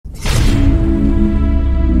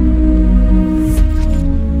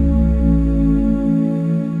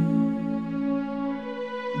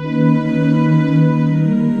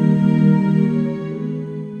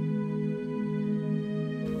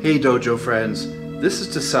Hey Dojo friends, this is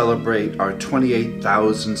to celebrate our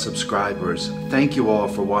 28,000 subscribers. Thank you all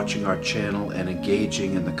for watching our channel and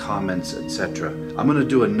engaging in the comments, etc. I'm going to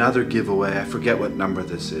do another giveaway. I forget what number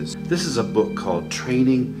this is. This is a book called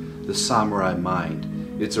Training the Samurai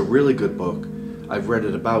Mind. It's a really good book. I've read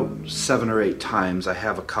it about 7 or 8 times. I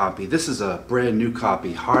have a copy. This is a brand new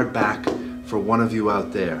copy, hardback, for one of you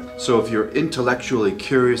out there. So if you're intellectually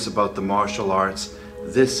curious about the martial arts,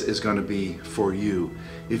 this is going to be for you.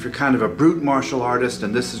 If you're kind of a brute martial artist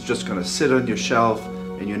and this is just going to sit on your shelf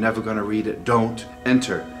and you're never going to read it, don't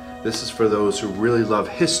enter. This is for those who really love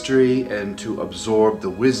history and to absorb the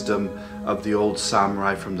wisdom of the old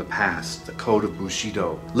samurai from the past, the code of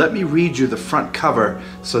Bushido. Let me read you the front cover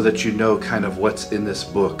so that you know kind of what's in this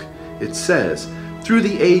book. It says, "Through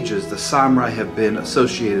the ages, the samurai have been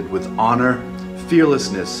associated with honor,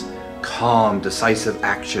 fearlessness, calm, decisive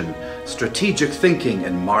action, strategic thinking,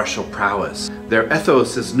 and martial prowess. Their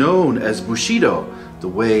ethos is known as Bushido, the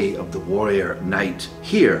way of the warrior knight."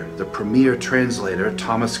 Here, the premier translator,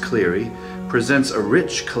 Thomas Cleary, presents a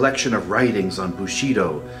rich collection of writings on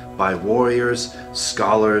Bushido by warriors,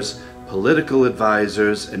 scholars, political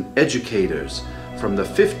advisors, and educators from the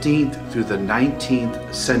 15th through the 19th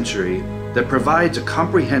century that provides a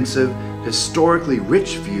comprehensive, historically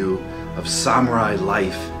rich view of samurai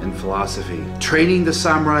life and philosophy. Training the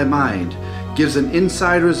Samurai Mind gives an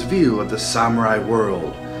insider's view of the samurai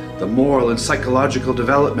world, the moral and psychological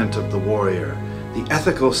development of the warrior, the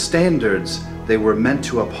ethical standards they were meant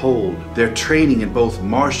to uphold, their training in both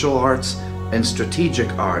martial arts and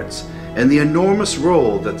strategic arts, and the enormous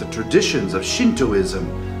role that the traditions of Shintoism,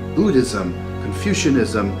 Buddhism,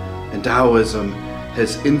 Confucianism, and Taoism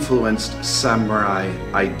has influenced samurai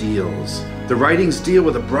ideals. The writings deal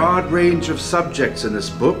with a broad range of subjects in this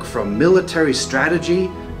book, from military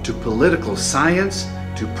strategy to political science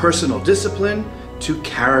to personal discipline to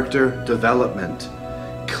character development.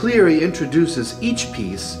 Cleary introduces each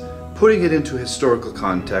piece, putting it into historical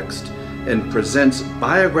context, and presents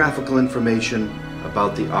biographical information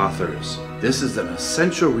about the authors. This is an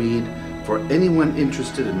essential read for anyone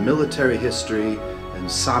interested in military history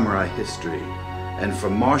and samurai history, and for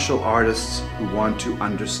martial artists who want to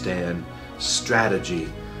understand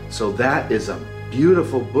strategy. So that is a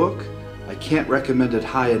beautiful book. I can't recommend it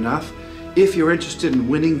high enough. If you're interested in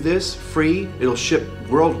winning this free, it'll ship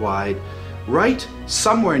worldwide. Write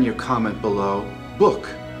somewhere in your comment below, book.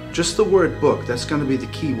 Just the word book, that's going to be the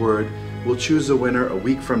key word. We'll choose a winner a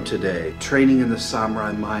week from today. Training in the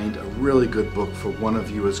Samurai Mind, a really good book for one of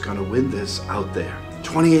you is going to win this out there.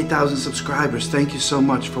 28,000 subscribers, thank you so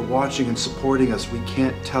much for watching and supporting us. We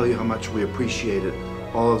can't tell you how much we appreciate it.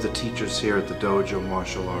 All of the teachers here at the Dojo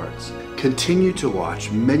Martial Arts. Continue to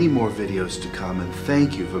watch many more videos to come, and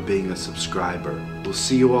thank you for being a subscriber. We'll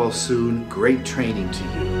see you all soon. Great training to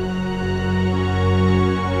you.